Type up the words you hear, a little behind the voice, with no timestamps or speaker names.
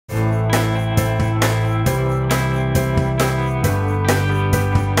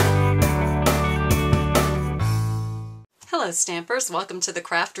Hello Stampers, welcome to the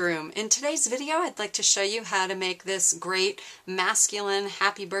craft room. In today's video I'd like to show you how to make this great masculine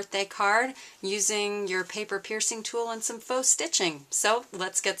happy birthday card using your paper piercing tool and some faux stitching. So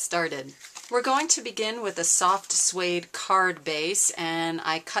let's get started. We're going to begin with a soft suede card base, and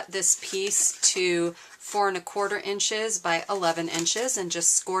I cut this piece to 4 1/4 inches by 11 inches and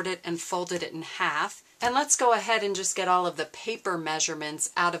just scored it and folded it in half. And let's go ahead and just get all of the paper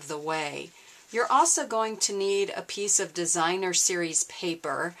measurements out of the way. You're also going to need a piece of designer series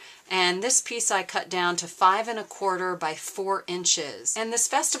paper, and this piece I cut down to 5 1/4 by 4 inches. And this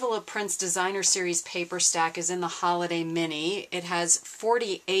Festival of Prints designer series paper stack is in the Holiday Mini. It has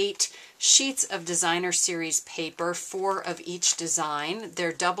 48 sheets of designer series paper, 4 of each design.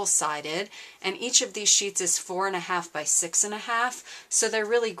 They're double-sided, and each of these sheets is 4 1/2 by 6 1/2, so they're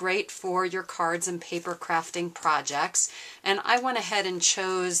really great for your cards and paper crafting projects. And I went ahead and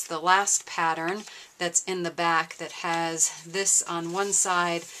chose the last pattern that's in the back that has this on one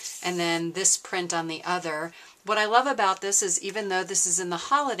side and then this print on the other. What I love about this is, even though this is in the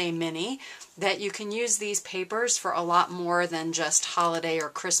Holiday Mini, that you can use these papers for a lot more than just holiday or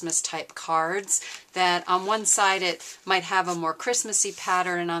Christmas type cards. That on one side it might have a more Christmassy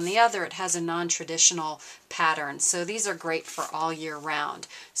pattern, and on the other it has a non-traditional pattern. So these are great for all year round.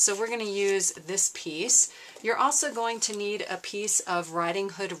 So we're going to use this piece. You're also going to need a piece of Riding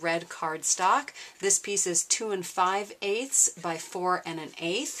Hood red cardstock. This piece is 2 5/8 by 4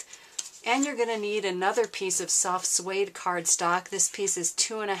 1/8. And you're going to need another piece of soft suede cardstock. This piece is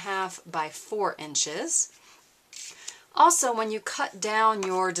 2 1/2 by 4 inches. Also, when you cut down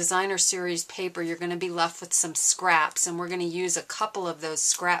your designer series paper, you're going to be left with some scraps, and we're going to use a couple of those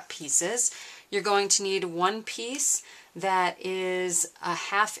scrap pieces. You're going to need one piece that is a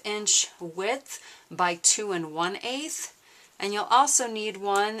 1/2 inch width by 2 1/8. And you'll also need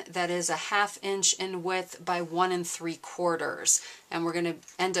one that is a 1/2 inch in width by 1 3/4. And we're going to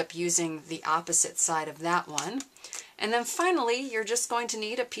end up using the opposite side of that one. And then finally, you're just going to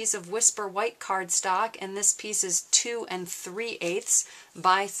need a piece of Whisper white cardstock, and this piece is 2 3/8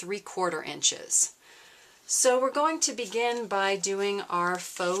 by 3/4 inches. So we're going to begin by doing our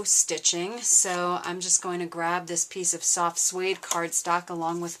faux stitching. So I'm just going to grab this piece of soft suede cardstock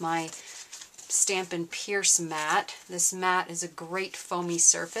along with my Stampin' Pierce mat. This mat is a great foamy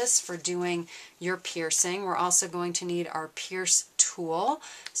surface for doing your piercing. We're also going to need our pierce tool,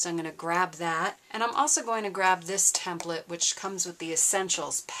 so I'm going to grab that. And I'm also going to grab this template, which comes with the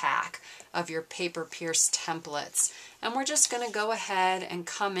essentials pack of your paper pierce templates. And we're just going to go ahead and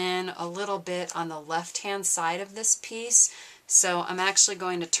come in a little bit on the left-hand side of this piece. So I'm actually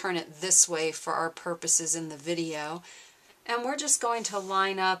going to turn it this way for our purposes in the video. And we're just going to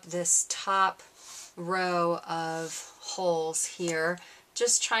line up this top row of holes here,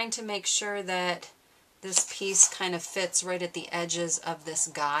 just trying to make sure that this piece kind of fits right at the edges of this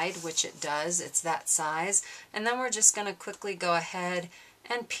guide, which it does. It's that size. And then we're just going to quickly go ahead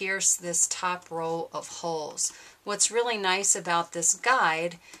and pierce this top row of holes. What's really nice about this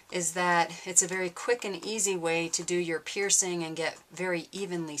guide is that it's a very quick and easy way to do your piercing and get very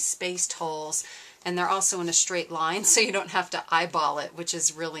evenly spaced holes. And they're also in a straight line, so you don't have to eyeball it, which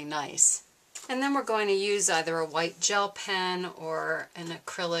is really nice. And then we're going to use either a white gel pen or an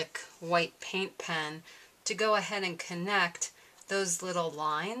acrylic white paint pen to go ahead and connect those little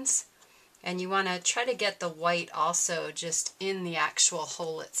lines. And you want to try to get the white also just in the actual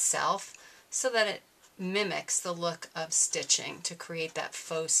hole itself so that it mimics the look of stitching to create that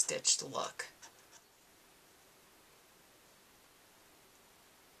faux stitched look.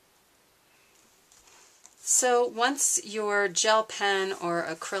 So once your gel pen or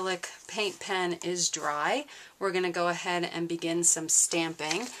acrylic paint pen is dry, we're going to go ahead and begin some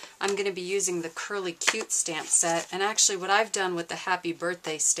stamping. I'm going to be using the Curly Cute stamp set, and actually what I've done with the Happy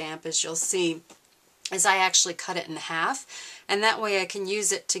Birthday stamp, as you'll see, is I actually cut it in half, and that way I can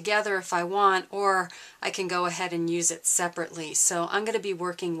use it together if I want, or I can go ahead and use it separately. So I'm going to be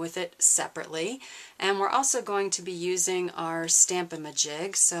working with it separately, and we're also going to be using our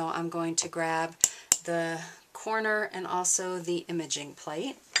Stamp-A-Majig, so I'm going to grab the corner and also the imaging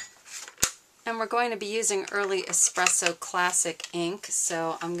plate. And we're going to be using Early Espresso Classic ink,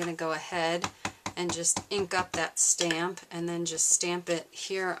 so I'm going to go ahead and just ink up that stamp and then just stamp it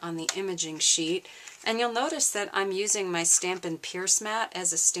here on the imaging sheet. And you'll notice that I'm using my Stampin' Pierce mat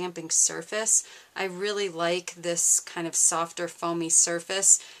as a stamping surface. I really like this kind of softer foamy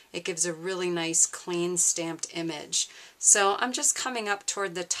surface. It gives a really nice clean stamped image. So I'm just coming up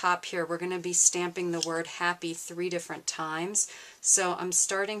toward the top here. We're going to be stamping the word happy 3 different times. So I'm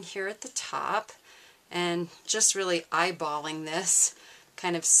starting here at the top and just really eyeballing this,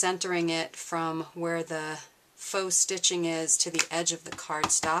 kind of centering it from where the faux stitching is to the edge of the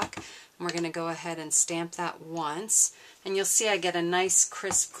cardstock. And we're going to go ahead and stamp that once. And you'll see I get a nice,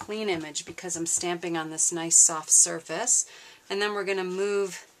 crisp, clean image because I'm stamping on this nice soft surface. And then we're going to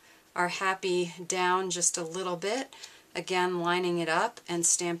move our happy down just a little bit, again lining it up and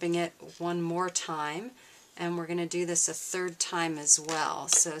stamping it one more time. And we're going to do this a third time as well.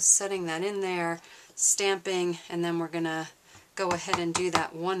 So setting that in there, stamping, and then we're going to go ahead and do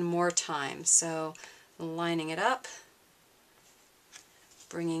that one more time. So lining it up,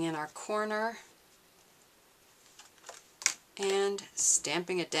 bringing in our corner, and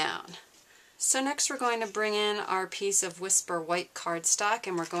stamping it down. So next we're going to bring in our piece of Whisper white cardstock,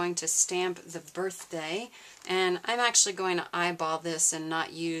 and we're going to stamp the birthday. And I'm actually going to eyeball this and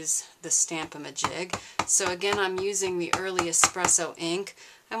not use the Stamp-A-Ma-Jig. So again, I'm using the Early Espresso ink.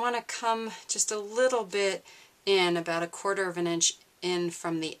 I want to come just a little bit in, about 1/4 of an inch in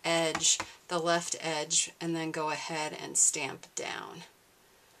from the edge, the left edge, and then go ahead and stamp down.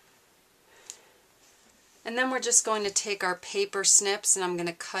 And then we're just going to take our paper snips, and I'm going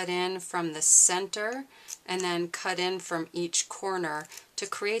to cut in from the center and then cut in from each corner to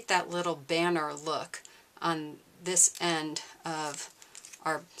create that little banner look on this end of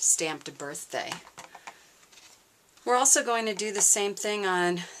our stamped birthday. We're also going to do the same thing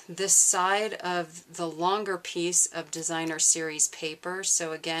on this side of the longer piece of Designer Series paper.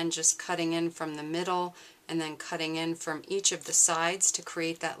 So again, just cutting in from the middle and then cutting in from each of the sides to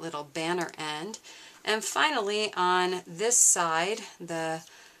create that little banner end. And finally, on this side, the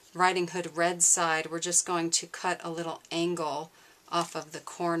Riding Hood red side, we're just going to cut a little angle off of the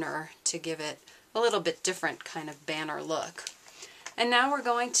corner to give it a little bit different kind of banner look. And now we're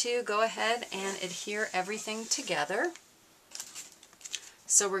going to go ahead and adhere everything together.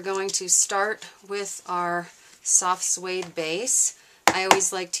 So we're going to start with our soft suede base. I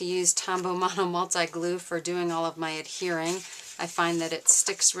always like to use Tombow Mono Multi Glue for doing all of my adhering. I find that it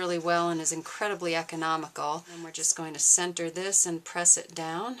sticks really well and is incredibly economical. And we're just going to center this and press it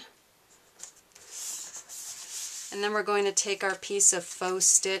down. And then we're going to take our piece of faux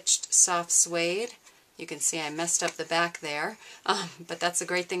stitched soft suede. You can see I messed up the back there, but that's the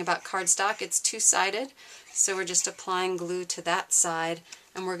great thing about cardstock. It's two-sided, so we're just applying glue to that side,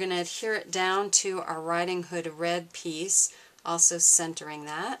 and we're going to adhere it down to our Riding Hood red piece, also centering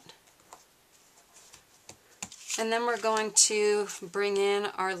that. And then we're going to bring in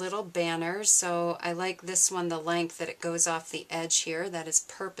our little banners. So I like this one, the length that it goes off the edge here. That is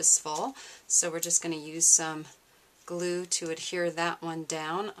purposeful. So we're just going to use some glue to adhere that one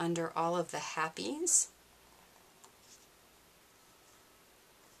down under all of the happies.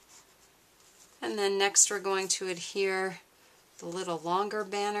 And then next we're going to adhere the little longer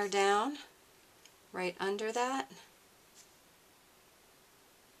banner down right under that.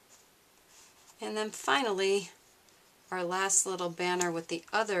 And then finally, our last little banner with the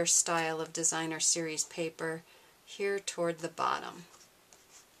other style of Designer Series paper here toward the bottom.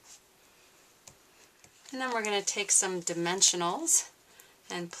 And then we're going to take some dimensionals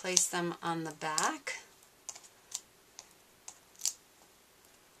and place them on the back.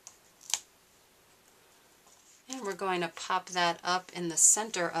 And we're going to pop that up in the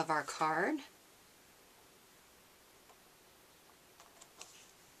center of our card.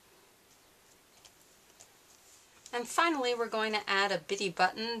 And finally, we're going to add a bitty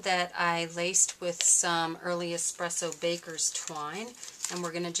button that I laced with some Early Espresso Baker's twine, and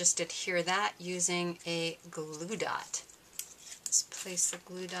we're going to just adhere that using a glue dot. Just place the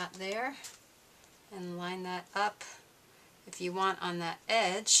glue dot there and line that up, if you want, on that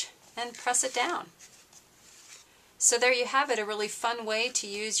edge, and press it down. So there you have it, a really fun way to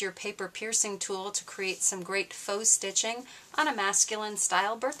use your paper piercing tool to create some great faux stitching on a masculine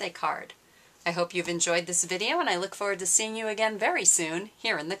style birthday card. I hope you've enjoyed this video, and I look forward to seeing you again very soon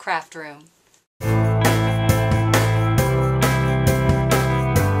here in the craft room.